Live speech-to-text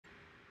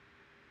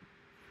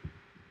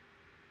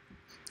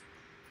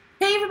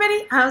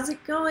everybody, how's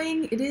it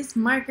going? It is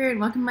Margaret.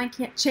 Welcome to my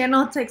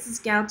channel, Texas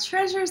Gal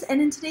Treasures,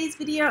 and in today's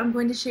video I'm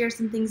going to share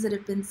some things that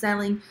have been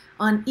selling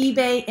on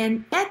eBay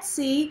and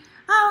Etsy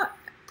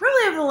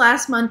probably over the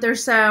last month or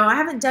so. I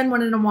haven't done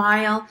one in a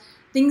while.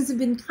 Things have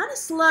been kind of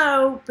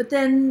slow, but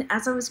then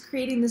as I was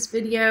creating this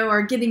video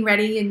or getting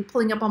ready and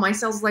pulling up all my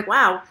sales, I was like,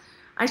 wow,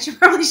 I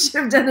probably should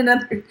have done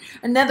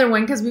another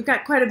one because we've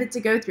got quite a bit to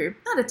go through.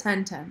 Not a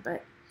ton,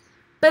 but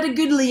a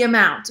goodly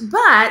amount.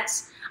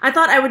 But I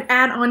thought I would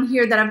add on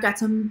here that I've got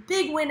some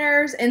big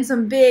winners and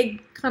some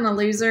big kind of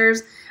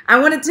losers. I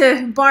wanted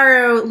to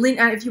borrow,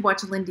 if you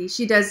watch Lindy,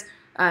 she does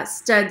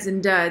studs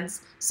and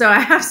duds. So I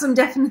have some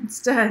definite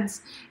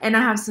studs and I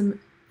have some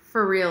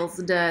for reals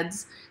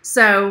duds.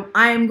 So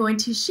I am going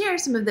to share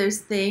some of those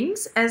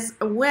things as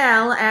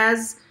well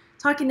as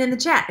talking in the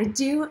chat. I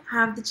do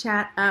have the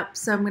chat up,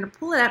 so I'm going to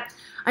pull it up.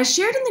 I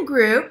shared in the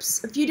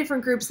groups, a few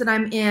different groups that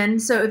I'm in.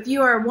 So if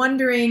you are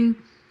wondering,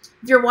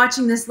 if you're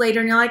watching this later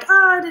and you're like,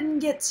 oh, I didn't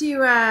get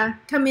to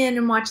come in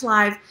and watch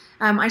live,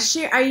 I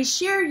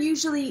share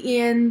usually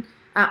in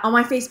on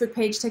my Facebook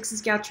page, Texas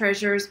Gal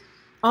Treasures,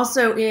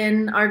 also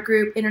in our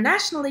group,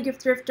 International League of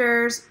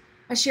Thrifters.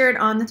 I share it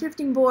on the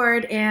thrifting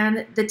board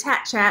and the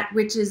Tat Chat,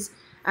 which is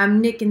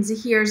Nick and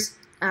Zahir's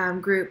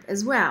group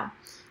as well.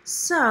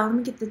 So let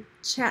me get the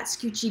chat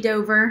scoochied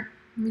over.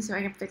 Let me see if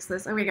I can fix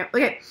this. There we go.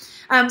 Okay.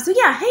 So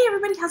yeah, hey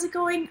everybody, how's it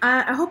going?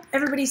 I hope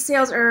everybody's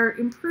sales are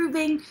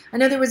improving. I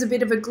know there was a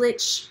bit of a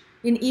glitch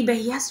in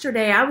eBay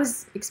yesterday. I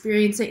was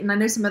experiencing it, and I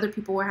know some other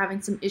people were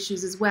having some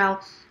issues as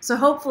well. So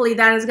hopefully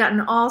that has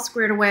gotten all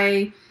squared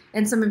away,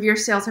 and some of your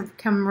sales have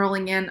come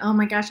rolling in. Oh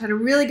my gosh, I had a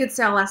really good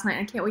sale last night.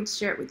 I can't wait to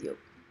share it with you.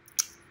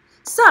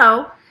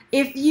 So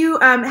if you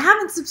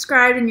haven't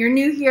subscribed and you're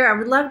new here, I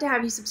would love to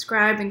have you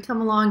subscribe and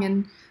come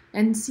along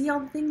and see all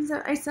the things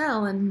that I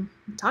sell and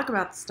talk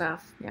about the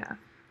stuff. Yeah,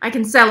 I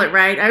can sell it,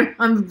 right?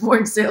 I'm a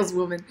born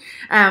saleswoman.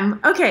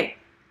 Okay,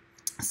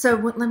 so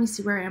let me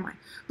see, where am I?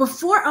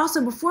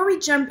 Before we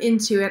jump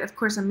into it, of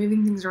course, I'm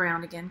moving things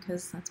around again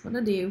because that's what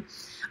I do.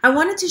 I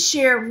wanted to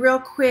share real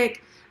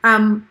quick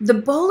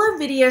the BOLO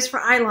videos for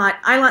ILOT.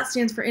 ILOT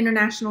stands for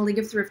International League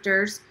of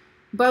Thrifters.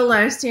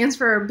 BOLO stands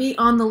for Be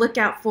on the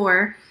Lookout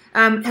For.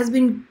 Has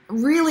been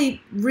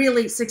really,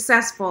 really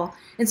successful.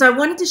 And so I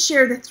wanted to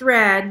share the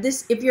thread.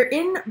 If you're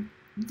in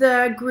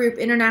the group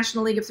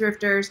International League of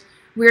Thrifters,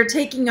 we're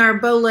taking our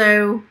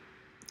BOLO,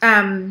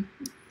 I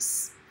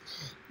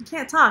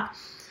can't talk,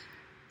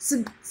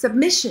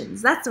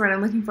 submissions. That's the word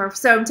I'm looking for.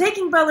 So I'm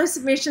taking BOLO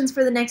submissions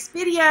for the next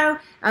video.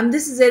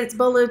 This is it. It's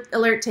BOLO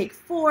Alert Take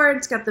 4.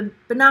 It's got the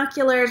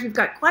binoculars. We've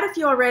got quite a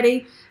few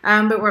already,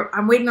 but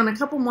I'm waiting on a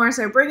couple more.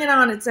 So bring it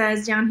on, it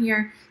says down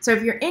here. So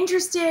if you're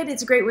interested,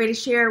 it's a great way to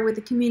share with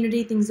the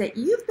community things that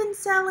you've been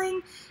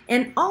selling.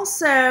 And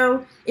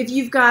also, if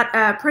you've got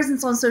a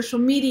presence on social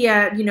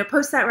media,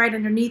 post that right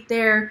underneath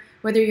there,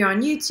 whether you're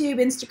on YouTube,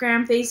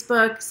 Instagram,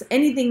 Facebook,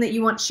 anything that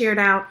you want shared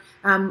out,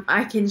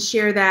 I can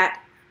share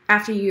that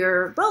after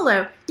your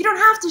BOLO. You don't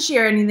have to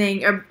share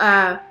anything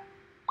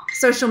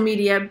social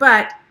media,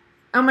 but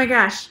oh my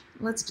gosh,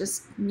 let's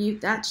just mute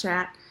that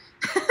chat.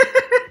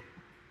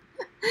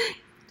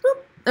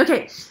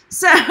 Okay,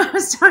 so I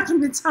was talking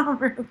to Tom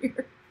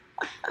earlier.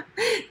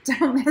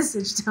 Don't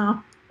message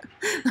Tom.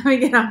 Let me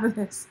get off of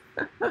this.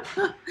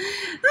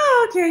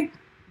 Oh, okay.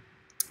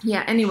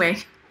 Yeah, anyway,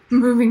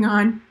 moving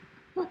on.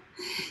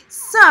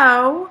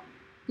 So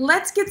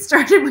let's get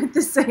started with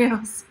the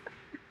sales.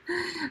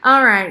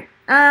 All right.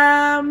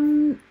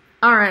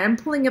 All right, I'm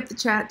pulling up the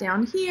chat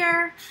down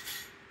here.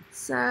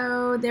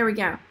 So there we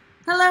go.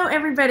 Hello,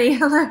 everybody.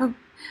 Hello.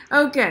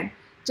 Oh, good.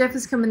 Jeff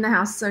has come in the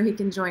house so he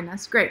can join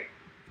us. Great.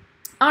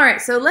 All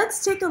right, so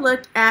let's take a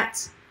look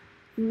at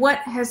what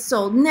has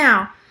sold.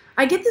 Now,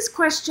 I get this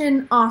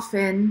question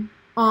often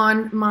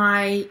on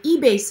my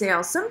eBay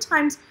sales.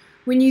 Sometimes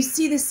when you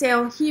see the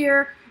sale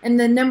here and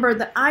the number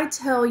that I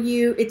tell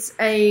you, it's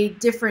a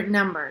different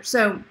number.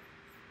 So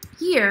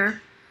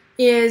here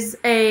is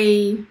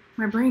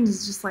my brain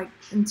is just like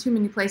in too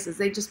many places.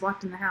 They just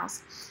walked in the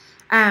house.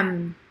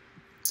 Hang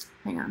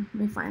on, let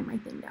me find my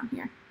thing down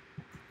here.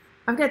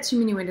 I've got too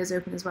many windows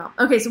open as well.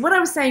 Okay, so what I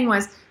was saying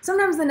was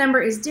sometimes the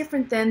number is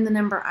different than the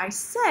number I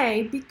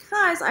say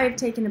because I have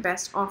taken a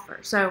best offer.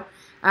 So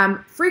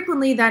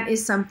frequently that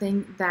is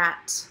something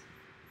that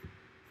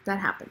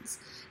happens.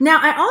 Now,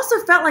 I also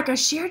felt like I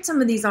shared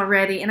some of these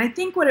already, and I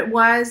think what it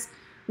was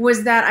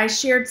that I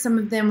shared some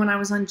of them when I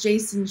was on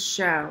Jason's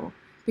show,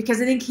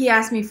 because I think he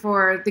asked me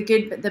for the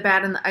good, the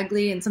bad, and the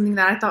ugly, and something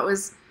that I thought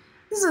was,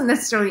 this isn't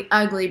necessarily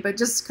ugly, but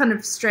just kind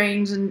of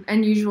strange and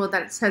unusual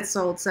that it had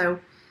sold. So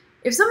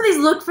if some of these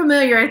look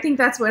familiar, I think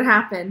that's what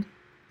happened.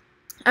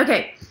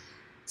 Okay,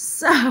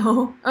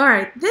 so, all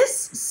right, this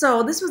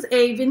sold. This was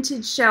a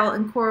vintage shell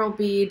and coral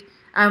bead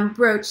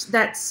brooch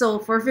that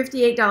sold for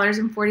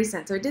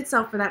 $58.40. So it did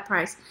sell for that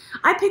price.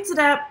 I picked it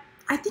up.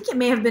 I think it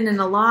may have been in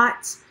a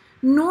lot.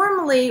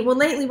 Normally, well,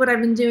 lately what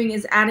I've been doing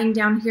is adding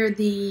down here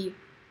the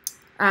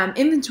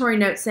inventory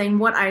note saying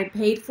what I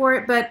paid for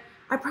it, but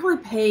I probably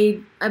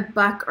paid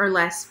 $1 or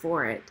less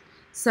for it.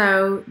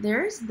 So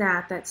there's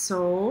that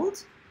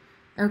sold.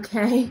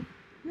 Okay.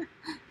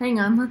 Hang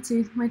on, let's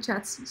see. My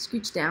chat's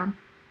scooched down.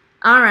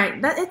 All right,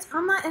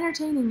 I'm not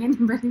entertaining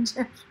anybody,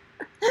 Jeff.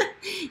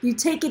 You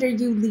take it or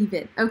you leave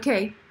it.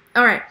 Okay.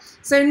 All right.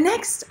 So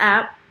next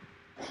up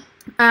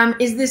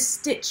is this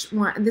Stitch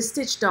one, the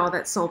Stitch doll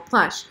that sold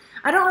plush.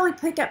 I don't really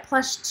pick up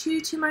plush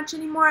too much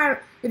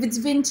anymore. If it's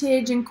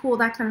vintage and cool,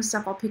 that kind of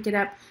stuff, I'll pick it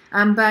up.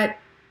 But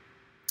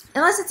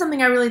unless it's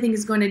something I really think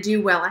is going to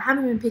do well, I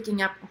haven't been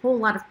picking up a whole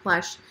lot of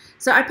plush.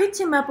 So I picked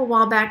him up a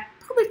while back,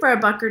 probably for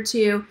 $1 or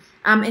 $2,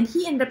 and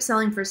he ended up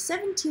selling for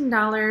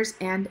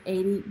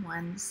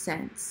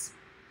 $17.81.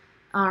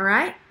 All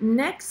right,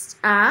 next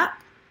up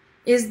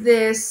is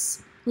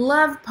this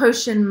Love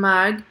Potion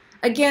mug.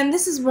 Again,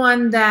 this is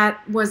one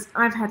that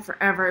I've had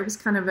forever. It was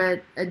kind of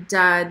a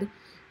dud.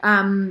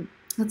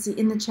 Let's see,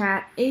 in the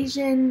chat,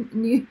 Asian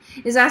New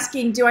is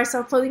asking, do I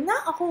sell clothing?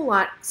 Not a whole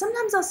lot.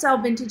 Sometimes I'll sell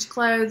vintage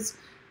clothes,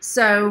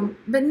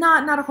 but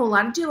not a whole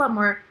lot. I do a lot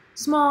more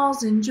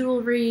smalls and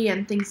jewelry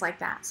and things like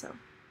that. So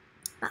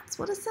that's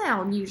what I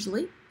sell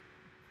usually.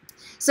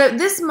 So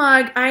this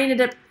mug I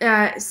ended up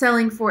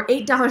selling for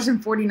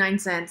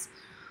 $8.49,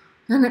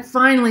 and it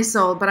finally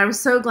sold, but I was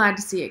so glad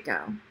to see it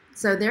go.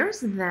 So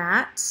there's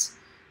that.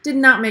 Did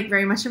not make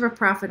very much of a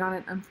profit on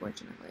it,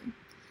 unfortunately.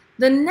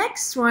 The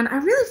next one, I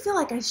really feel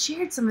like I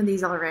shared some of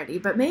these already,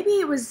 but maybe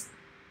it was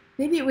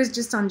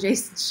just on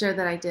Jason's show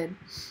that I did.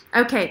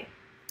 Okay.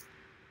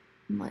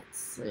 Let's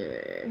see.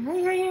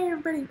 Hey,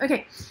 everybody.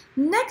 Okay.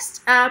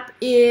 Next up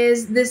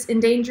is this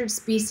endangered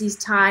species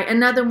tie,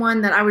 another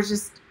one that I was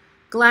just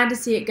glad to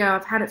see it go.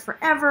 I've had it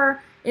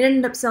forever. It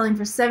ended up selling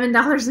for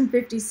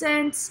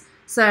 $7.50,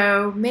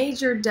 so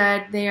major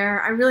dud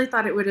there. I really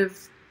thought it would have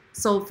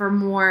sold for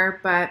more,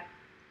 but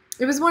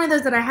it was one of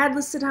those that I had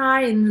listed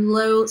high and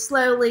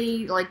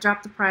slowly like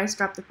drop the price.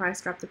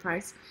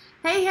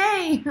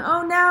 Hey,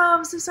 oh no,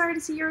 I'm so sorry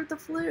to see you're with the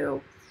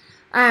flu.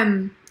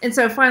 And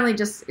so finally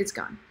it's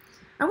gone.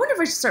 I wonder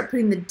if I should start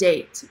putting the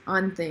date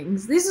on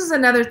things. This is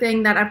another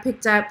thing that I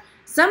picked up.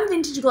 Some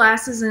vintage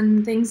glasses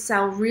and things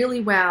sell really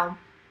well,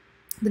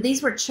 but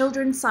these were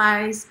children's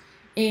size,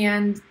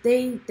 and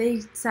they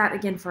sat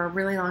again for a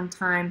really long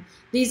time.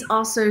 These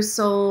also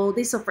sold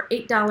for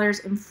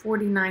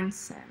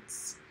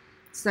 $8.49.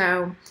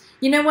 So,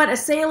 you know what? A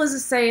sale is a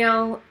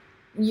sale.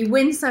 You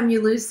win some,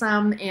 you lose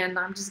some, and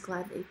I'm just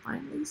glad they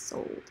finally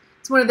sold.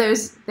 It's one of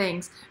those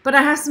things. But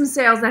I have some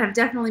sales that have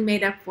definitely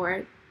made up for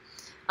it.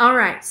 All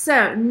right,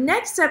 so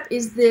next up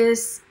is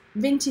this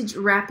vintage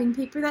wrapping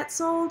paper that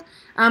sold.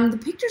 The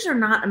pictures are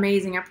not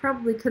amazing. I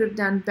probably could have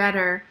done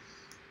better.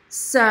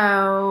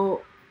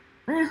 So,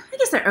 I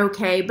guess they're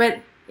okay, but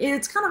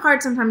it's kind of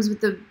hard sometimes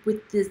with the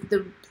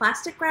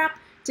plastic wrap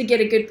to get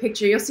a good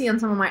picture. You'll see on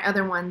some of my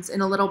other ones in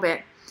a little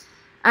bit.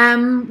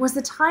 Was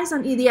the ties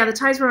on eBay? Yeah, the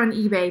ties were on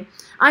eBay.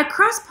 I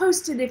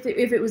cross-posted if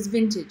it was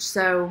vintage,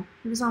 so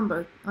it was on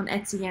both, on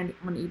Etsy and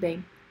on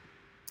eBay.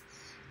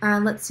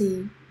 Let's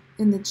see,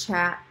 in the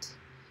chat.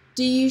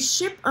 Do you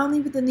ship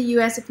only within the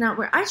U.S.? If not,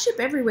 where? I ship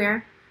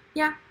everywhere.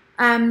 Yeah.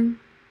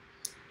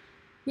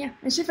 Yeah,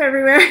 I ship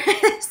everywhere.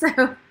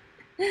 So,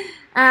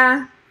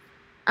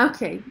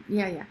 okay.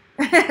 Yeah.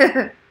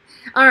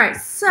 All right,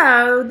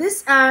 so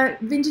this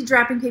vintage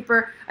wrapping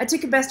paper, I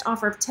took a best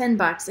offer of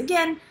 $10.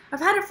 Again, I've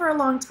had it for a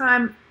long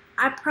time.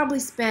 I probably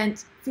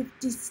spent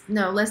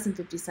less than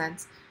 50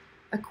 cents.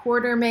 A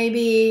quarter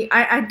maybe.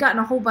 I'd gotten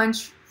a whole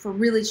bunch for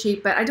really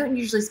cheap, but I don't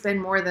usually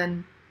spend more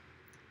than,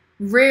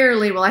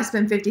 rarely will I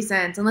spend 50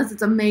 cents unless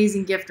it's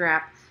amazing gift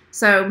wrap.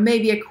 So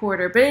maybe a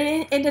quarter, but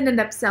it ended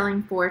up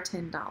selling for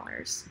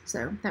 $10.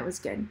 So that was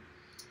good.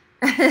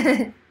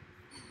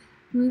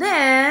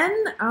 Then,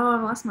 oh,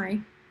 I lost my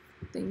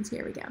things.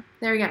 Here we go.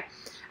 There we go.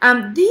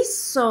 These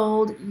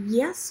sold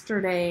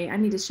yesterday. I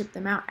need to ship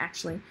them out,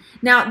 actually.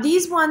 Now,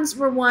 these ones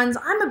were ones,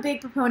 I'm a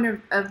big proponent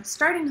of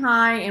starting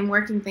high and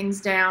working things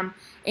down,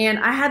 and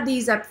I had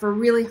these up for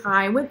really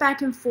high. I went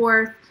back and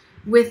forth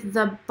with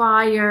the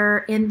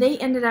buyer, and they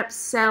ended up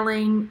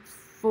selling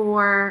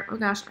for, oh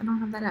gosh, I don't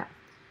have that up.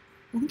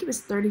 I think it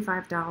was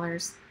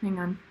 $35. Hang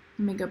on.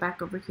 Let me go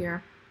back over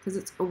here because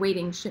it's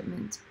awaiting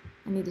shipment.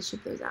 I need to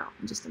ship those out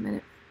in just a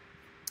minute.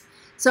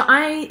 So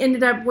I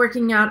ended up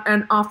working out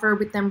an offer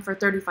with them for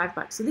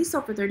 $35. So these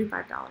sold for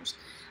 $35.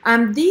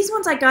 These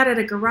ones I got at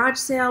a garage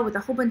sale with a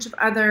whole bunch of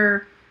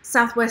other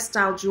Southwest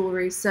style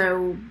jewelry.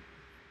 So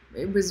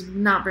it was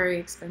not very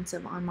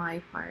expensive on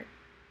my part.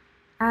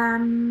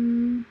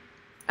 Oh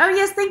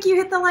yes, thank you.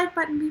 Hit the like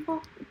button,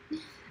 people.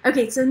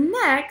 Okay, so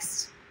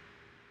next,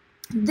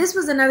 this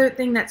was another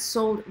thing that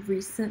sold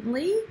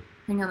recently.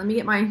 Hang on, let me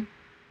get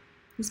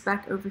this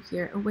back over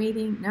here.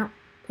 Awaiting, no,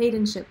 paid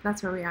and shipped.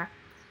 That's where we are.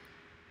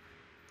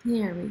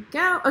 Here we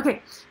go.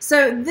 Okay,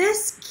 so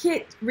this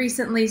kit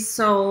recently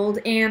sold,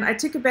 and I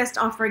took a best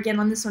offer again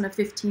on this one of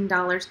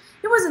 $15.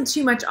 It wasn't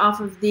too much off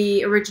of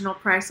the original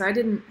price, so I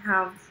didn't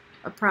have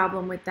a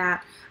problem with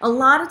that. A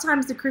lot of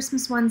times the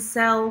Christmas ones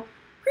sell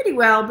pretty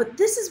well, but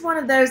this is one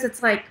of those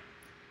that's like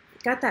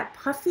got that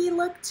puffy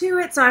look to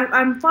it. So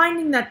I'm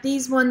finding that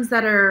these ones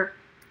that are,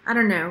 I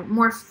don't know,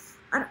 more,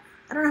 I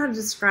don't know how to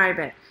describe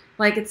it.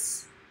 Like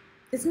it's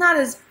it's not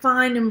as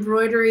fine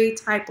embroidery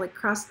type, like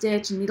cross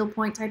stitch and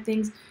needlepoint type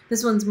things.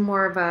 This one's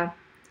more of a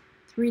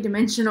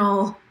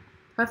three-dimensional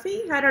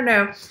puffy, I don't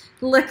know,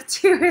 look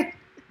to it.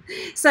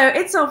 So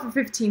it sold for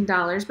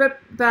 $15, but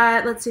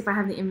let's see if I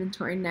have the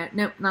inventory note.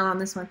 Nope, not on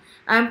this one.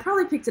 I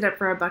probably picked it up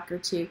for $1 or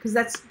 $2 because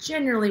that's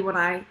generally what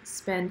I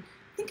spend.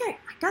 I think I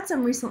got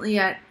some recently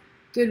at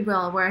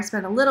Goodwill where I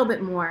spent a little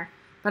bit more,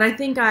 but I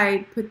think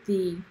I put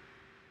the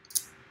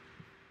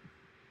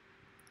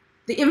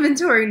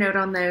inventory note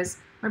on those.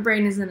 My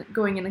brain isn't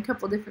going in a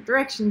couple different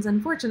directions,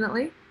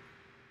 unfortunately.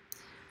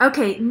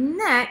 Okay,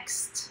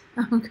 next.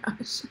 Oh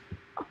gosh.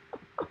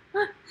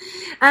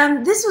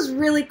 This was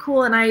really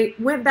cool, and I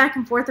went back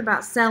and forth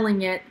about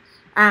selling it.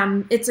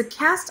 It's a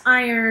cast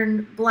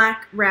iron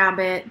black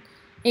rabbit,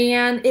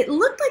 and it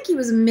looked like he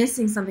was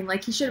missing something,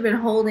 like he should have been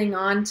holding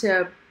on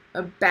to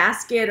a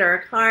basket or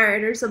a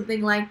cart or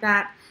something like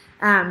that.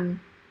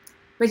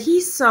 But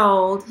he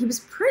sold. He was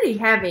pretty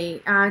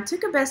heavy. I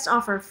took a best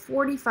offer of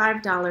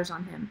 $45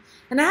 on him,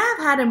 and I have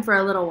had him for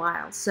a little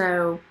while,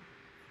 so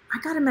I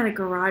got him at a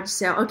garage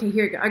sale. Okay,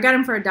 here you go. I got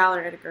him for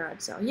 $1 at a garage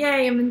sale.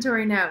 Yay,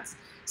 inventory notes.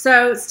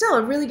 So still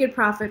a really good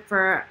profit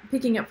for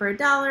picking up for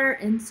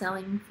 $1 and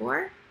selling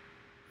for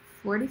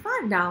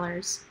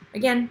 $45.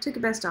 Again, took a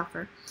best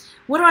offer.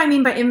 What do I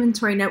mean by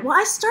inventory note? Well,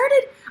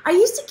 I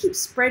used to keep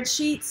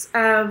spreadsheets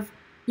of,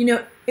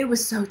 it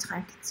was so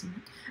time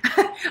consuming.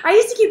 I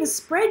used to keep a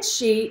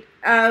spreadsheet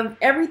of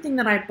everything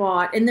that I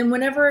bought, and then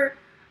whenever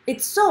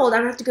it sold, I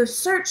would have to go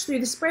search through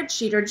the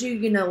spreadsheet or do,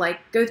 like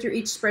go through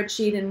each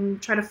spreadsheet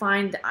and try to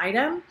find the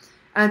item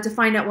to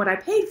find out what I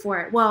paid for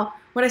it. Well,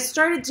 what I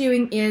started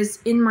doing is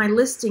in my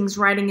listings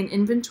writing an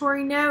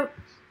inventory note.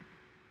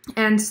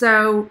 And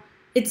so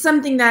it's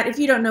something that if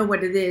you don't know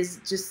what it is,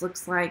 it just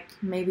looks like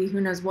maybe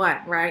who knows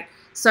what, right?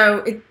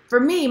 So for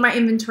me, my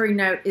inventory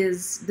note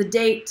is the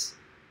date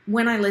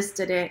when I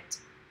listed it.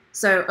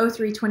 So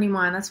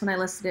 03/21, that's when I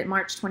listed it,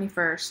 March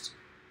 21st.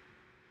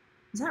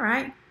 Is that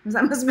right?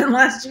 That must have been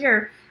last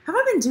year. Have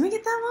I been doing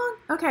it that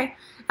long? Okay.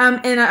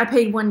 And I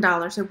paid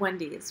 $1, so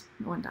 1D is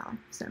 $1.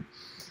 So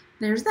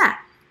there's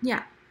that.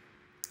 Yeah.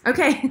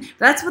 Okay,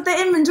 that's what the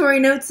inventory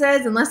note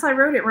says, unless I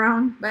wrote it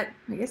wrong. But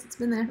I guess it's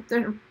been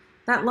there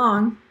that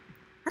long.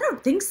 I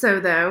don't think so,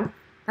 though.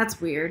 That's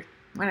weird.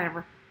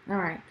 Whatever. All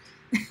right.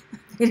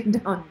 Paid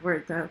 $1 for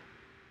it, though.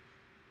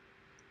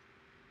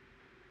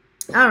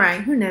 All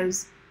right, who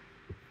knows?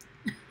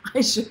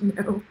 I should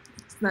know.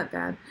 It's not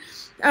bad.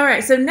 All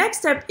right, so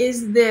next up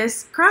is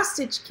this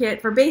cross-stitch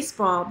kit for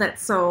baseball that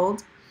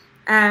sold.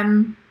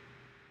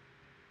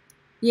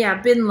 Yeah,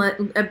 a bin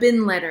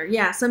letter.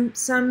 Yeah,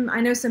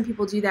 I know some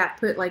people do that,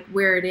 put like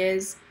where it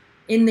is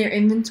in their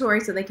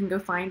inventory so they can go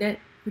find it,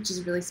 which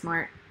is really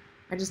smart.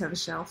 I just have a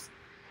shelf.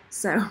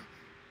 So,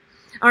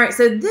 all right,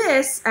 so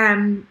this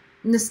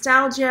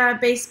Nostalgia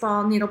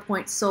baseball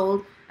needlepoint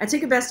sold. I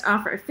took a best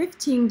offer of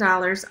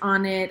 $15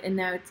 on it, and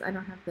no, I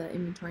don't have the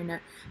inventory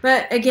note.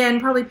 But again,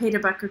 probably paid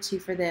 $1 or $2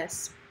 for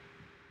this.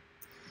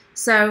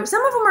 So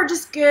some of them are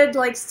just good,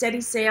 like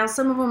steady sales.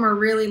 Some of them are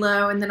really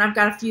low, and then I've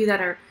got a few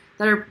that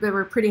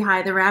were pretty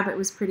high. The rabbit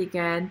was pretty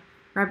good.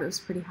 Rabbit was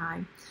pretty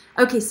high.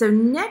 Okay, so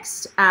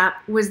next up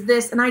was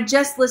this, and I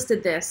just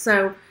listed this.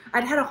 So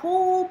I'd had a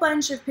whole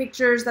bunch of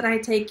pictures that I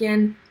had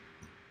taken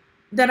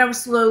that I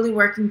was slowly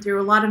working through.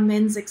 A lot of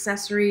men's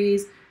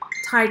accessories,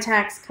 tie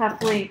tacks,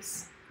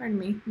 cufflinks. Pardon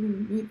me, let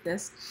me mute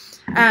this.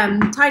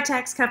 Tie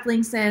tacks,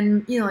 cufflinks,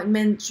 and like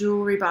men's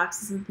jewelry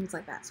boxes and things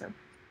like that. So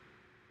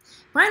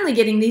finally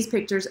getting these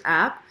pictures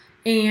up,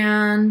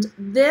 and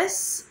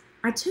this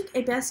I took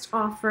a best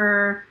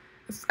offer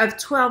of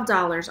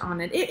 $12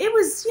 on it. It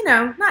was,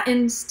 not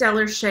in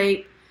stellar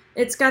shape.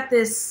 It's got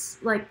this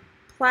like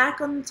plaque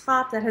on the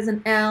top that has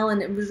an L,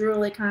 and it was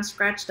really kind of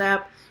scratched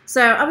up.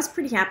 So I was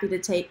pretty happy to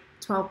take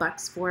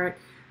 $12 for it.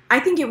 I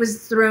think it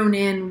was thrown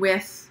in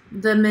with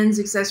the men's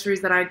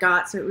accessories that I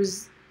got, so it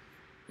was,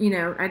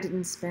 I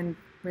didn't spend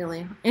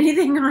really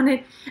anything on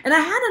it. And I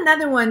had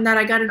another one that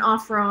I got an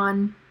offer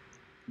on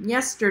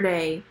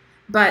yesterday,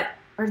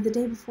 or the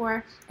day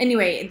before.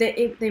 Anyway,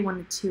 they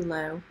wanted too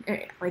low,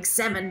 like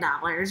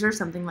 $7 or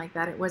something like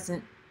that. It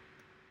wasn't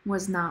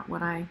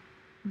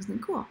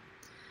cool.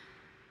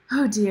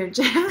 Oh dear,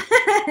 Jim.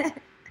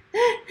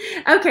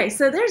 Okay,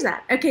 so there's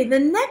that. Okay, the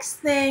next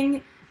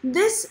thing,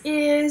 this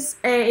is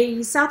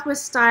a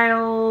Southwest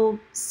style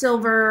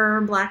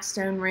silver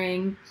Blackstone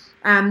ring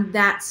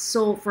that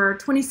sold for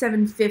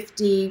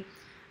 $27.50.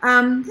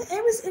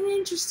 It was an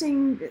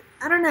interesting,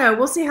 I don't know,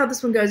 we'll see how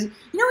this one goes. When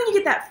you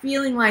get that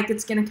feeling like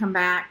it's going to come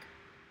back,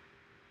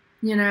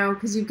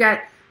 because you've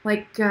got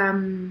like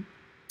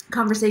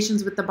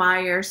conversations with the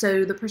buyer.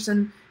 So the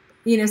person,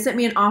 sent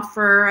me an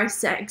offer, I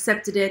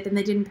accepted it, then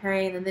they didn't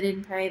pay, then they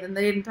didn't pay, then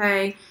they didn't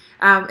pay.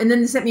 And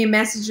then they sent me a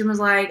message and was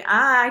like,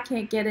 I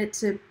can't get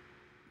the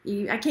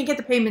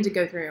payment to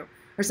go through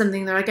or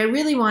something. They're like, I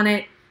really want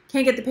it,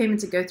 can't get the payment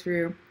to go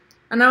through.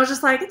 And I was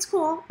just like, it's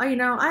cool.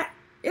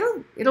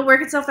 It'll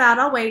work itself out.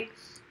 I'll wait,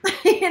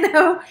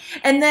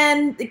 And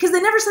then, because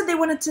they never said they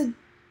wanted to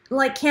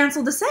like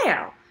cancel the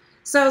sale.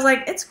 So I was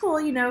like, it's cool,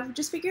 you know,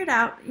 just figure it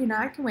out. You know,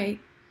 I can wait.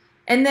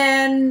 And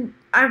then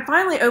I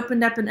finally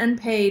opened up an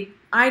unpaid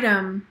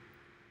item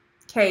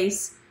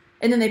case,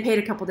 and then they paid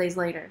a couple days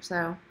later.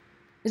 So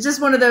it's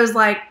just one of those,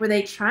 like, were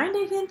they trying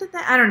to hint at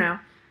that? I don't know.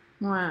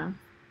 Wow.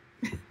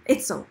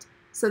 It's sold.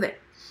 So there.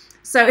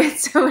 So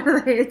it's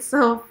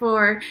sold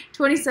for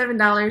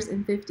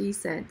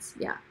 $27.50.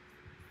 Yeah.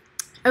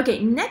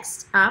 Okay,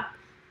 next up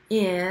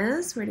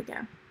is, where'd it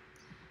go?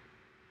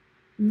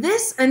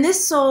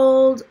 This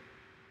sold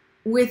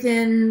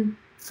within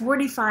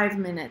 45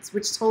 minutes,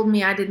 which told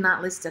me I did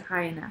not list it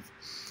high enough.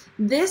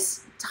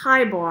 This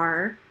tie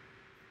bar,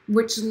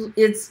 which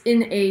it's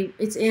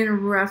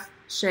in rough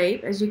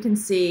shape, as you can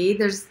see.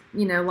 There's,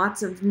 you know,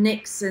 lots of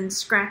nicks and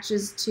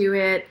scratches to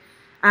it.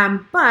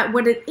 But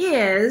what it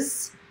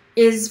is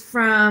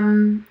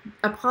from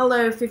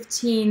Apollo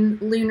 15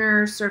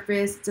 lunar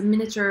surface. It's a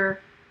miniature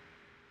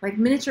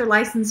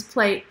license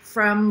plate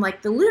from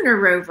like the lunar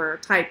rover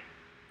type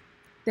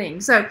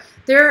thing. So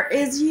there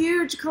is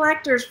huge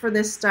collectors for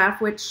this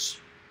stuff, which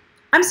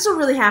I'm still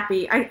really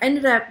happy. I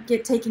ended up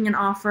taking an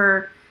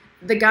offer.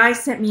 The guy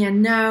sent me a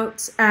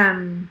note.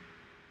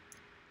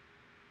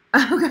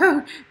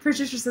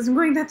 Patricia says, I'm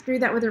going to have to do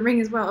that with a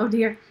ring as well. Oh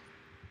dear.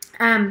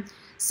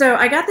 So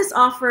I got this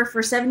offer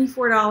for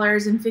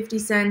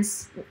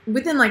 $74.50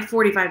 within like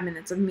 45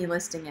 minutes of me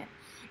listing it.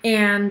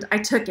 And I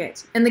took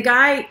it. And the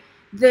guy's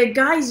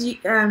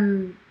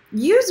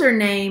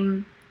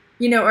username,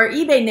 you know, or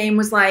eBay name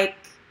was like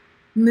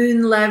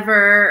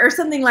Moonlever or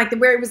something like that,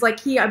 where it was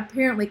like he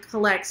apparently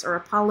collects,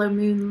 or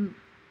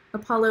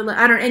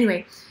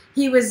anyway,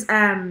 he was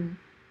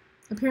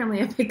apparently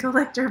a big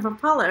collector of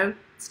Apollo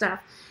stuff.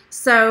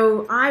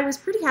 So I was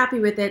pretty happy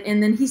with it,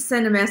 and then he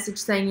sent a message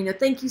saying, you know,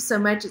 thank you so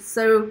much, it's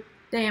so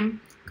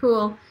damn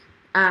cool.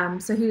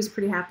 So he was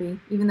pretty happy,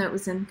 even though it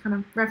was in kind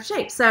of rough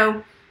shape.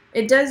 So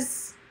it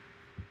does,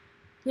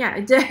 yeah,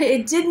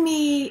 it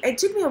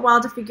took me a while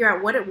to figure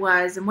out what it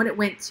was and what it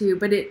went to,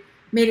 but it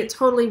made it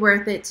totally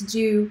worth it to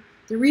do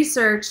the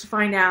research to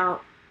find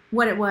out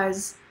what it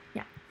was.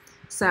 Yeah.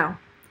 So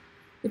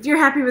if you're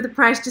happy with the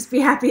price, just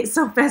be happy it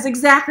sold fast.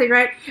 Exactly,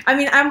 right? I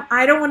mean,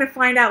 I don't want to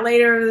find out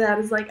later that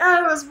it's like,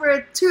 oh, it was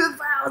worth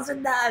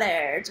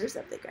 $2,000 or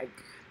something like.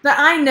 But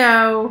I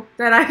know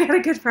that I got a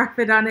good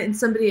profit on it, and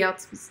somebody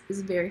else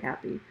is very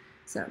happy.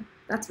 So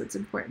that's what's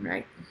important,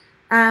 right?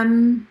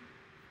 Oh,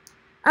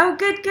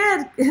 good.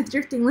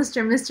 Thrifting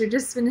Lister Mister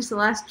just finished the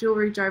last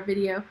jewelry jar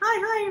video.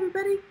 Hi,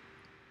 everybody.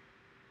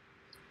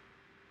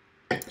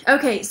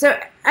 Okay, so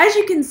as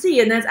you can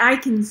see, and as I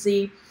can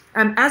see,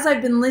 as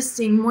I've been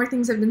listing, more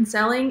things have been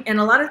selling,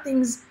 and a lot of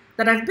things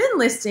that I've been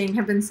listing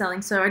have been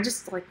selling. So I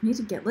just like need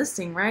to get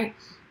listing, right?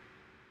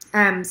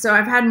 So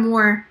I've had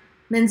more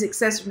men's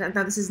accessories.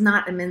 Now this is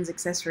not a men's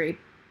accessory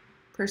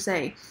per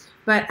se,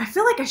 but I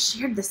feel like I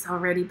shared this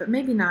already, but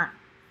maybe not.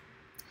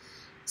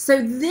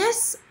 So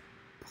this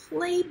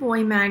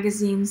Playboy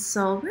magazine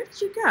sold. Where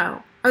did you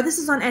go? Oh, this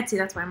is on Etsy.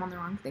 That's why I'm on the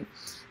wrong thing.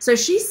 So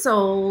she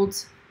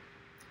sold.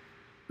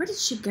 Where did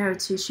she go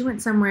to? She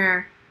went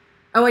somewhere.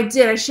 Oh, I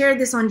did. I shared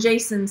this on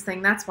Jason's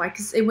thing. That's why,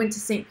 because it went to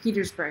St.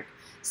 Petersburg.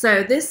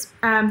 So this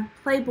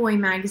Playboy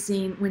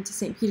magazine went to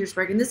St.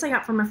 Petersburg, and this I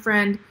got from a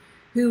friend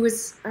who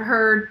was,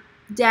 her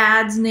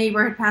dad's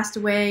neighbor had passed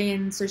away,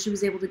 and so she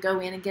was able to go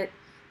in and get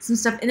some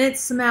stuff, and it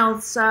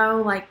smelled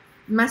so like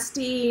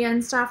musty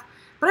and stuff.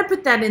 But I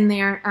put that in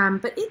there.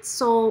 But it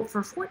sold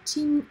for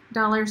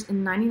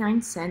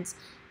 $14.99,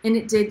 and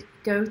it did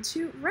go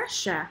to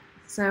Russia.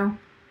 So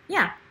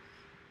yeah.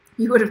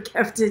 You would have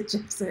kept it,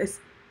 Jeff says.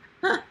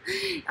 I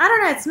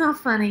don't know, it smells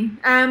funny.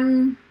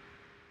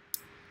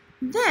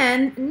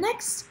 Then,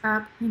 next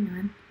up, hang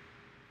on.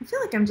 I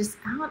feel like I'm just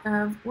out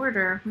of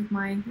order with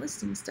my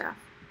listing stuff.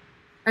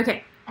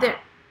 Okay, there.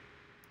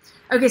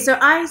 Okay, so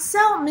I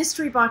sell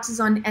mystery boxes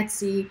on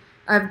Etsy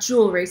of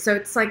jewelry. So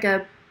it's like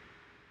a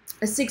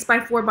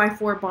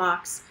 6x4x4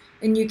 box,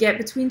 and you get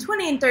between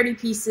 20 and 30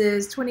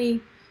 pieces,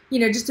 20, you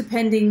know, just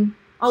depending.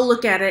 I'll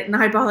look at it and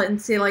eyeball it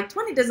and say, like,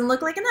 20 doesn't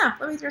look like enough.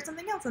 Let me throw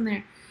something else in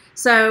there.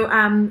 So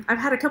I've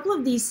had a couple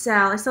of these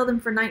sell. I sell them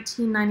for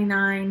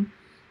 $19.99,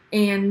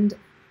 and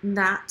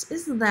that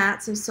is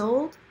that. So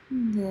sold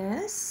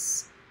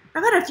this.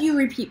 I've had a few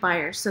repeat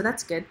buyers, so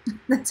that's good.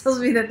 That tells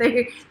me that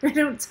they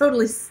don't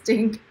totally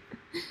stink.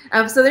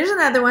 So there's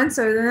another one.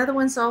 So another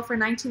one sold for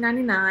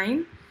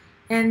 $19.99,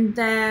 and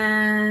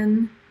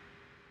then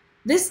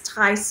this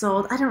tie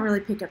sold. I don't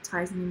really pick up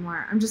ties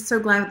anymore. I'm just so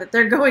glad that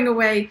they're going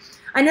away.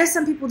 I know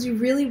some people do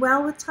really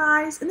well with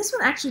ties, and this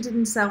one actually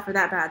didn't sell for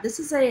that bad. This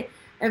is a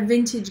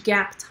vintage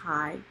Gap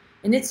tie,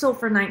 and it sold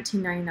for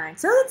 $19.99.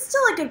 So it's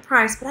still a good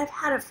price, but I've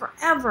had it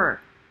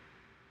forever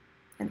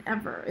and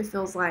ever, it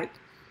feels like.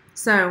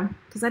 So,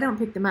 because I don't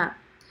pick them up.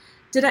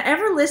 Did I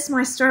ever list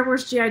my Star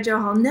Wars G.I. Joe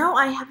haul? No,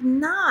 I have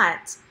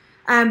not.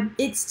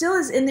 It still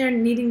is in there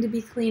needing to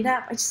be cleaned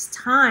up. It's just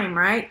time,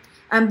 right?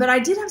 But I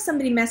did have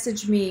somebody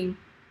message me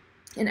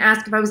and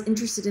ask if I was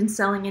interested in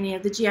selling any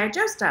of the G.I.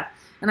 Joe stuff.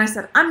 And I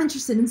said, I'm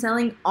interested in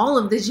selling all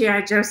of the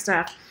G.I. Joe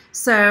stuff.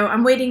 So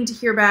I'm waiting to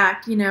hear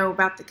back, you know,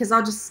 about because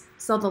I'll just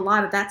sell a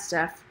lot of that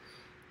stuff.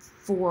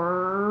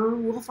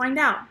 we'll find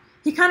out.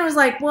 He kind of was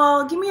like,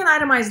 well, give me an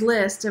itemized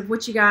list of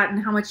what you got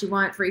and how much you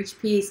want for each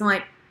piece. I'm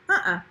like, if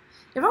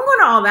I'm going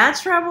to all that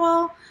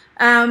trouble,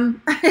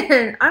 I'm going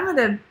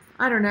to,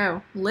 I don't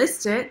know,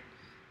 list it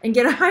and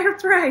get a higher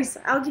price.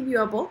 I'll give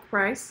you a bulk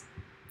price.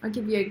 I'll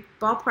give you a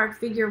ballpark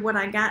figure of what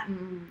I got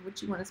and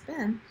what you want to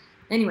spend.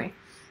 Anyway,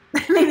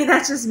 maybe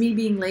that's just me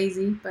being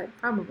lazy, but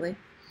probably.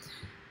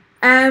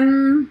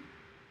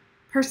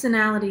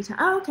 Personality.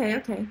 Oh,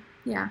 okay.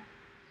 Yeah.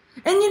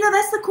 And,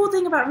 that's the cool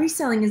thing about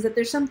reselling is that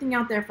there's something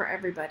out there for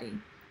everybody.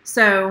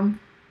 So,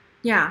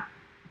 yeah,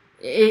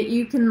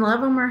 you can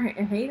love them or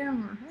hate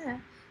them.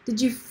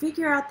 Did you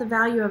figure out the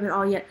value of it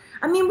all yet?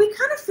 I mean, we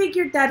kind of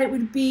figured that it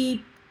would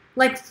be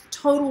like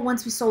total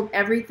once we sold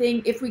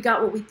everything, if we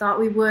got what we thought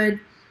we would,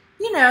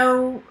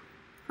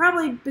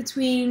 probably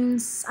between,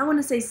 I want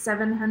to say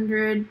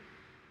 700,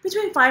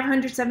 between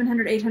 500,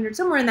 700, 800,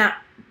 somewhere in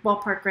that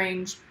ballpark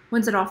range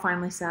once it all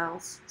finally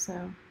sells.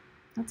 So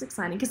that's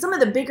exciting because some of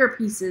the bigger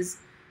pieces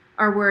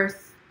are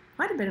worth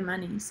quite a bit of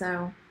money.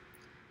 So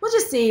we'll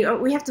just see.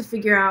 We have to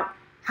figure out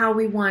how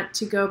we want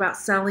to go about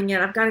selling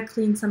it. I've got to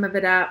clean some of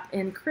it up.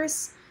 And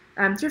Chris,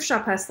 Thrift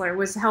Shop Hustler,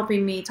 was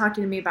helping me,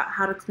 talking to me about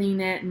how to clean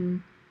it.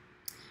 And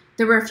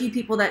there were a few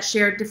people that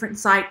shared different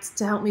sites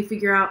to help me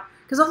figure out,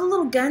 because all the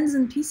little guns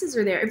and pieces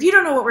are there. If you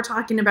don't know what we're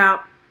talking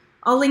about,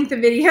 I'll link the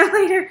video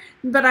later.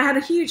 But I had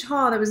a huge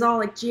haul that was all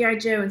like G.I.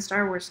 Joe and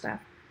Star Wars stuff.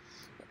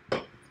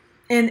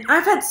 And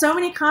I've had so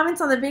many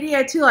comments on the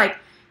video too, like,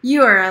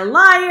 you are a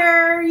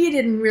liar, you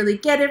didn't really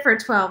get it for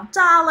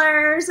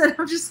 $12. And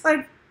I'm just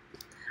like,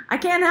 I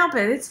can't help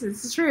it. It's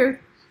the truth.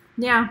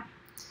 Yeah.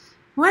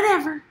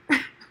 Whatever.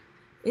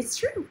 It's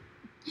true.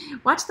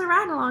 Watch the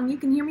ride along. You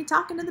can hear me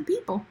talking to the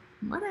people.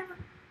 Whatever.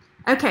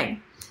 Okay.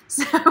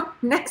 So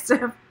next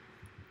up,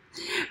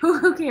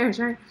 who cares,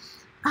 right?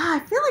 I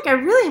feel like I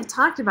really have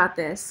talked about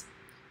this.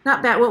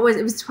 Not bad. What was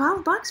it? It was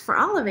 $12 for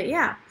all of it.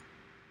 Yeah.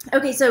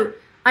 Okay. So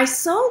I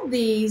sold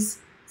these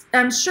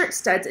shirt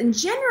studs, and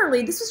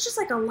generally this was just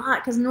like a lot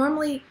because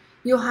normally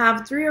you'll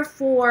have 3 or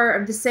 4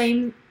 of the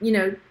same,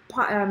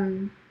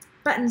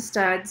 button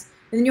studs,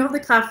 and then you'll have the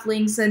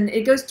cufflinks, and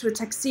it goes to a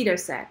tuxedo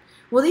set.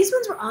 Well, these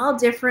ones were all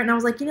different, and I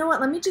was like, you know what?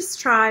 Let me just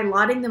try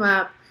lotting them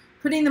up,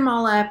 putting them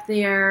all up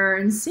there,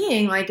 and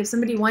seeing like if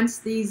somebody wants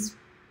these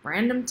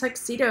random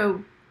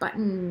tuxedo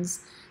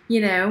buttons,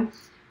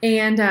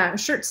 and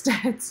shirt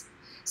studs.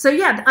 So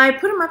yeah, I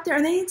put them up there,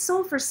 and they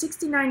sold for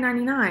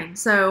 $69.99.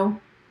 So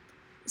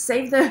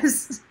save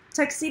those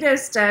tuxedo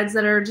studs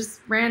that are just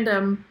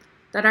random,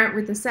 that aren't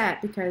with the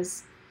set,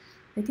 because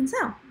they can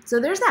sell. So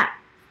there's that.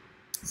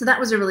 So that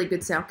was a really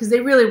good sale because they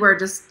really were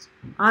just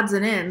odds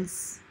and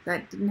ends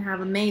that didn't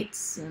have a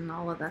mates and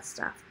all of that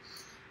stuff.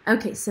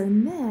 Okay, so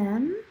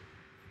then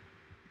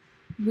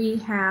we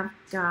have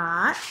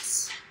got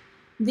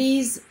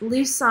these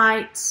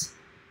lucite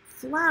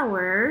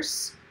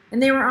flowers,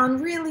 and they were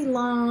on really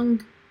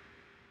long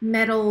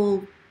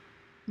metal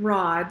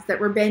rods that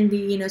were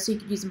bendy, so you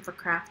could use them for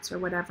crafts or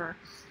whatever.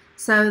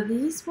 So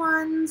these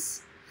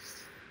ones,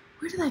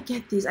 where did I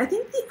get these? I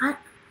think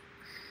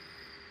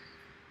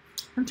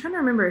I'm trying to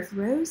remember if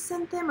Rose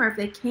sent them or if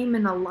they came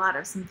in a lot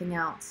of something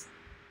else.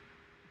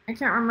 I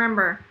can't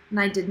remember, and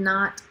I did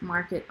not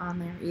mark it on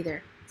there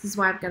either. This is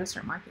why I've got to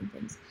start marking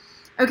things.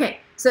 Okay,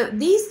 so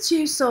these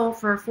two sold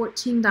for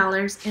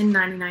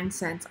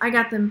 $14.99. I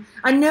got them.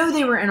 I know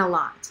they were in a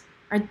lot.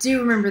 I do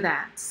remember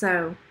that,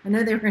 so I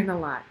know they were in a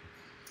lot.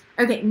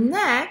 Okay,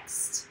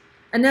 next,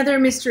 another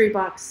mystery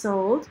box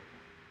sold.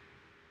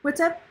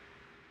 What's up?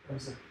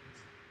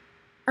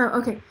 Oh,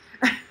 okay.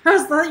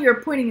 I thought you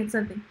were pointing at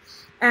something.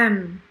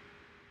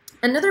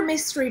 Another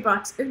mystery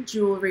box of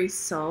jewelry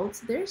sold.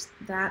 So there's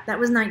that. That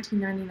was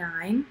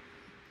 $19.99.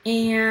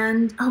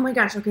 And, oh my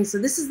gosh, okay, so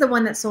this is the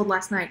one that sold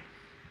last night.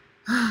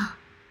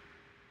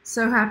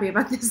 So happy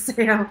about this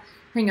sale.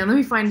 Hang on, let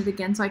me find it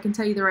again so I can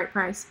tell you the right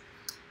price.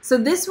 So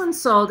this one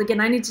sold.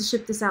 Again, I need to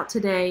ship this out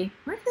today.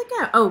 Where did it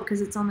go? Oh, because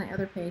it's on the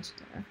other page.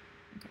 Okay.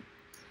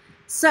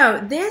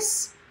 So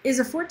this is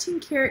a 14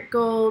 karat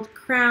gold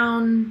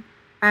crown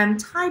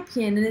tie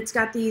pin, and it's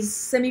got these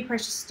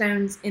semi-precious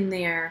stones in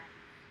there.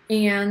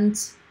 And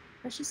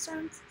precious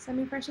stones?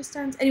 Semi-precious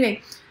stones?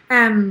 Anyway,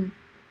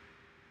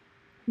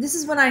 this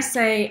is when I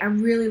say I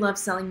really love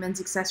selling men's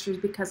accessories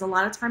because a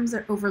lot of times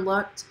they're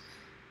overlooked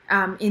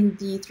in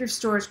the thrift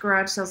stores,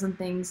 garage sales, and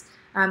things.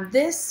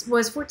 This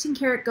was 14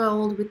 karat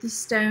gold with these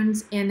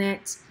stones in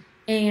it,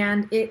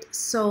 and it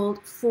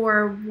sold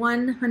for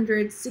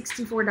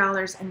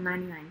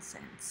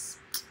 $164.99.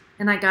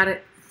 And I got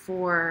it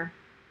for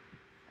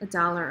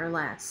 $1 or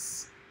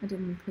less. I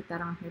didn't put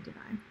that on here, did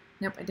I?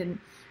 Nope, I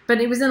didn't.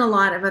 But it was in a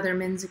lot of other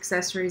men's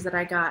accessories that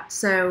I got.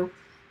 So,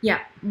 yeah,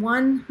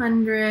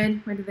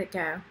 100, where did it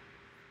go?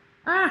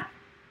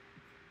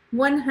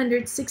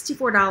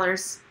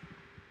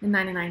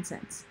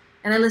 $164.99.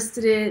 And I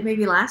listed it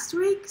maybe last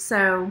week,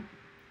 so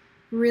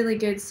really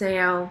good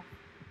sale.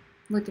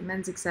 Look at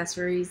men's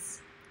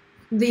accessories.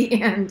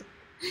 The end.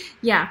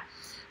 Yeah.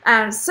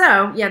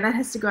 So, yeah, that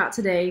has to go out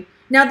today.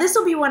 Now this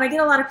will be one I get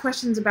a lot of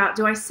questions about.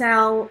 Do I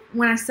sell,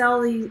 when I sell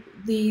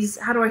these,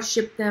 how do I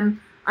ship them?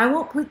 I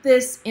won't put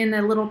this in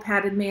a little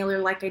padded mailer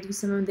like I do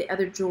some of the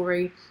other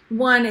jewelry.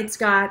 One, it's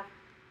got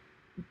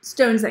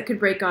stones that could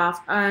break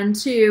off, and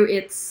two,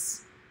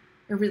 it's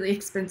a really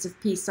expensive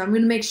piece. So I'm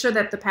going to make sure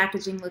that the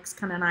packaging looks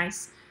kind of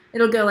nice.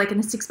 It'll go like in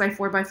a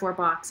 6x4x4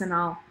 box, and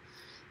I'll,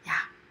 yeah,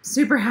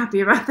 super happy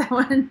about that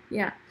one.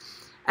 Yeah.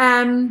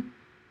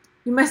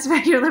 You must have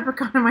had your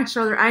leprechaun on my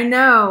shoulder. I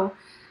know.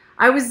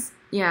 I was,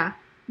 yeah.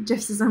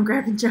 Jeff says I'm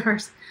grabbing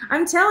jars.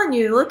 I'm telling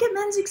you, look at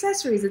men's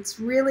accessories. It's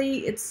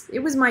really,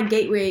 it was my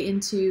gateway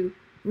into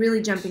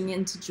really jumping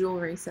into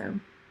jewelry. So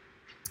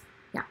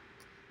yeah,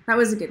 that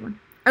was a good one.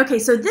 Okay,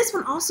 so this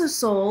one also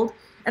sold.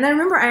 And I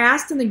remember I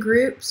asked in the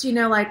groups, you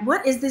know, like,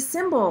 what is this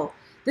symbol?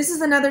 This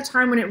is another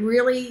time when it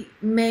really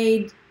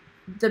made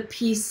the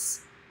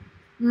piece,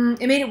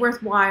 it made it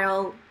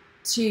worthwhile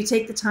to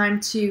take the time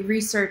to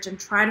research and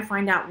try to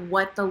find out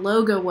what the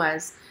logo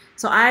was.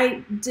 So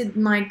I did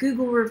my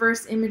Google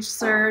reverse image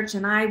search,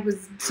 and I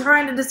was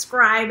trying to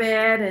describe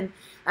it, and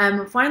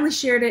finally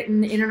shared it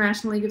in the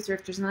International League of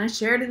Thrifters, and I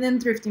shared it in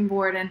Thrifting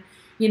Board, and,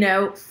 you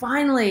know,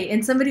 finally,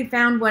 and somebody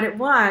found what it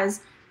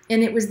was,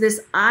 and it was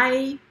this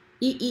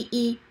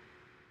I-E-E-E-E,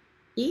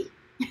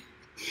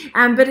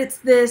 but it's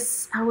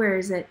this, where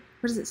is it?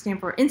 What does it stand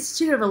for?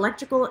 Institute of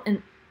Electrical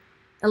and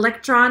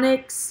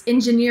Electronics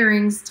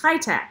Engineering's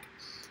TITAC.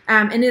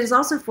 And it is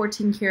also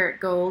 14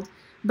 karat gold,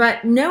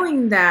 but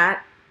knowing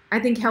that, I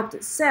think helped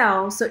it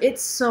sell. So it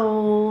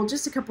sold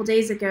just a couple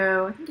days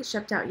ago. I think it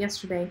shipped out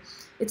yesterday.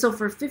 It sold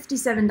for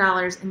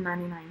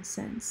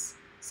 $57.99.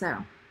 So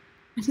I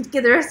need to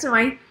get the rest of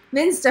my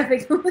men's stuff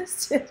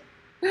listed.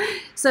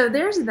 So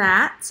there's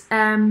that.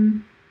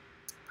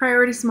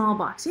 Priority small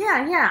box.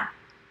 Yeah.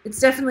 It's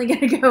definitely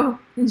going to go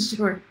in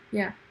short.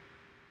 Yeah.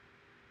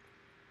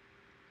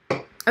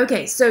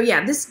 Okay, so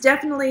yeah, this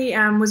definitely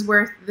was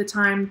worth the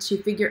time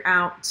to figure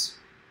out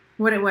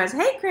what it was.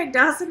 Hey, Craig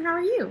Dawson, how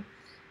are you?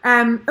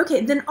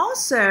 Okay, then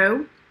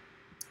also,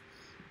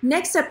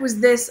 next up was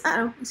this.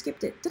 Uh-oh, I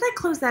skipped it. Did I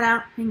close that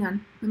out? Hang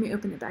on. Let me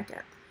open it back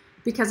up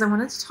because I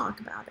wanted to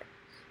talk about it.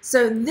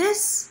 So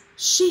this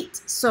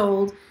sheet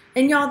sold,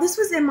 and y'all, this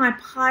was in my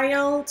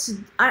pile to,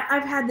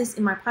 I've had this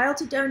in my pile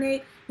to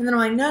donate, and then I'm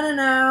like,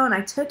 no, and I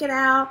took it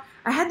out.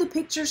 I had the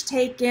pictures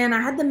taken. I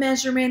had the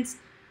measurements,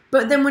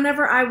 but then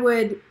whenever I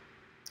would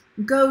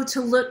go to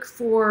look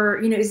for,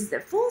 you know, is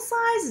it full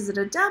size? Is it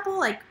a double?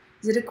 Like,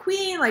 is it a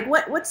queen? Like,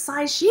 what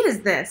size sheet is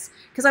this?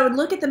 Because I would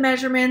look at the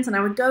measurements, and I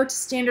would go to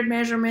standard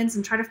measurements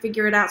and try to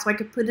figure it out so I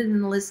could put it in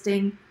the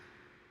listing.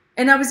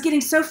 And I was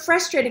getting so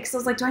frustrated because I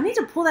was like, do I need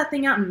to pull that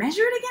thing out and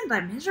measure it again?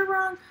 Did I measure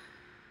wrong?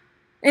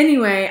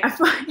 Anyway, I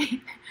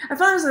finally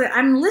was like,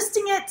 I'm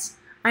listing it.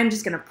 I'm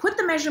just going to put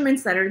the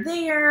measurements that are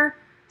there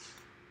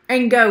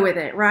and go with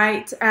it,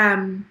 right?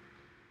 And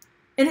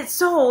it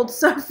sold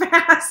so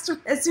fast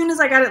as soon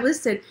as I got it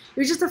listed. It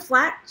was just a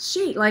flat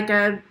sheet, like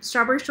a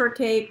strawberry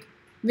shortcake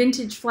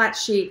vintage flat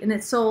sheet, and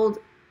it sold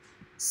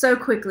so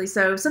quickly.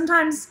 So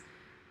sometimes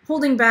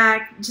holding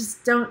back,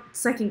 just don't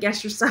second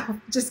guess yourself.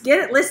 Just get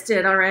it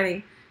listed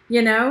already,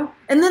 you know?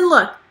 And then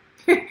look,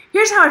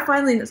 here's how I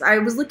finally, I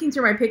was looking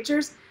through my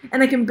pictures,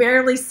 and I can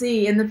barely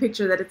see in the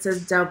picture that it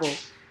says double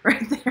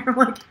right there. I'm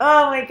like,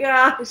 oh my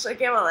gosh, I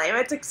can't believe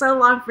it took so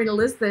long for me to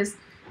list this.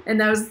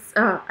 And I was,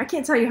 I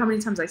can't tell you how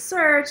many times I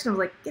searched, and I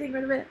was like, getting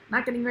rid of it,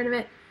 not getting rid of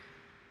it.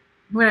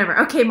 Whatever.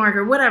 Okay,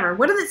 Margaret, whatever.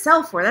 What did it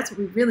sell for? That's what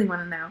we really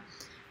want to know.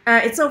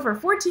 It sold for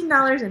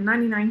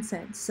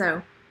 $14.99.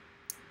 So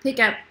pick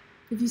up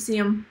if you see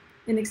them,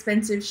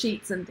 inexpensive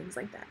sheets and things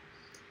like that.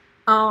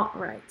 All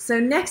right. So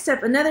next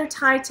up, another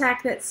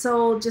TITAC that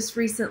sold just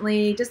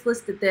recently. Just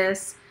listed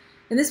this,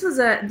 and this was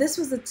a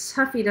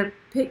toughie to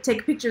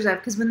take pictures of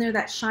because when they're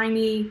that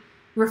shiny,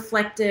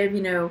 reflective,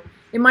 you know,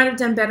 it might have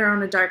done better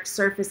on a dark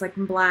surface like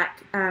in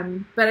black.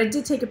 But I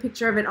did take a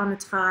picture of it on a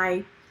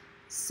tie.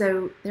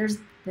 So there's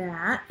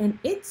that, and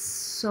it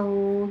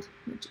sold,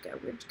 where'd you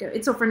go?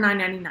 It sold for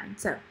 $9.99.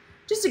 So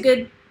just a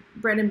good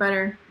bread and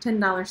butter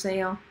 $10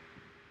 sale.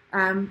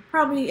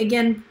 Probably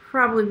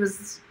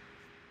was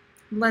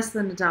less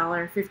than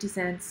 $1, 50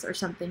 cents or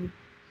something.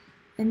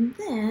 And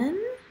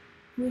then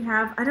we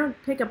have, I don't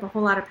pick up a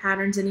whole lot of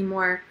patterns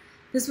anymore.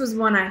 This was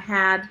one I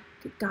had.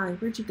 Good golly,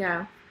 where'd you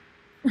go?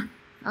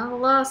 I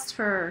lost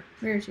her.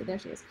 Where is she? There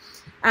she is.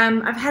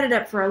 I've had it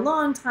up for a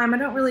long time. I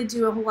don't really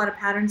do a whole lot of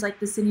patterns like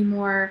this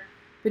anymore.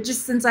 But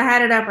just since I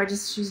had it up,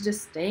 she's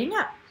just staying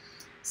up.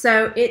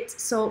 So it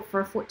sold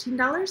for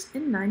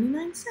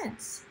 $14.99.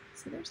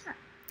 So there's that.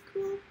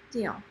 Cool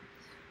deal.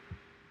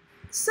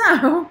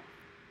 So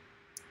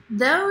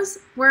those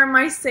were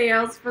my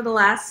sales for the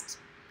last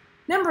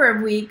number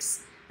of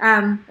weeks.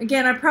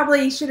 Again, I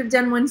probably should have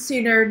done one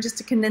sooner just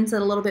to condense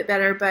it a little bit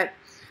better, but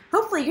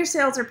hopefully your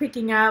sales are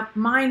picking up.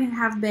 Mine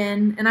have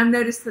been, and I've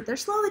noticed that they're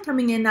slowly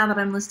coming in now that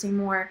I'm listing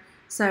more.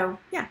 So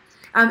yeah.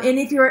 And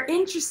if you're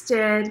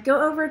interested,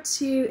 go over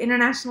to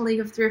International League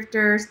of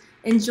Thrifters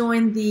and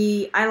join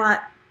the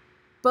iLot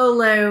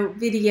Bolo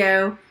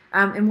video,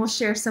 and we'll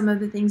share some of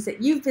the things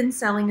that you've been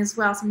selling as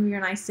well, some of your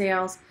nice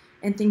sales.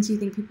 and things you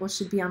think people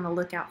should be on the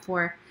lookout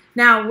for.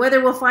 Now,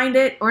 whether we'll find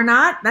it or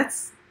not,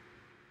 that's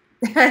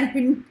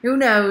who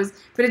knows.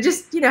 But it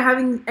just,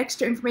 having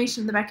extra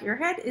information in the back of your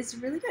head is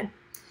really good.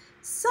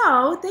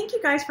 So thank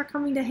you guys for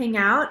coming to hang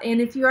out. And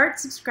if you aren't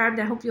subscribed,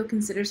 I hope you'll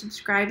consider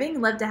subscribing.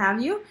 I'd love to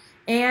have you.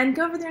 And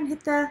go over there and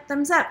hit the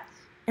thumbs up.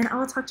 And I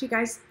will talk to you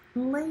guys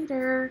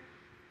later.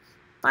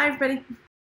 Bye, everybody.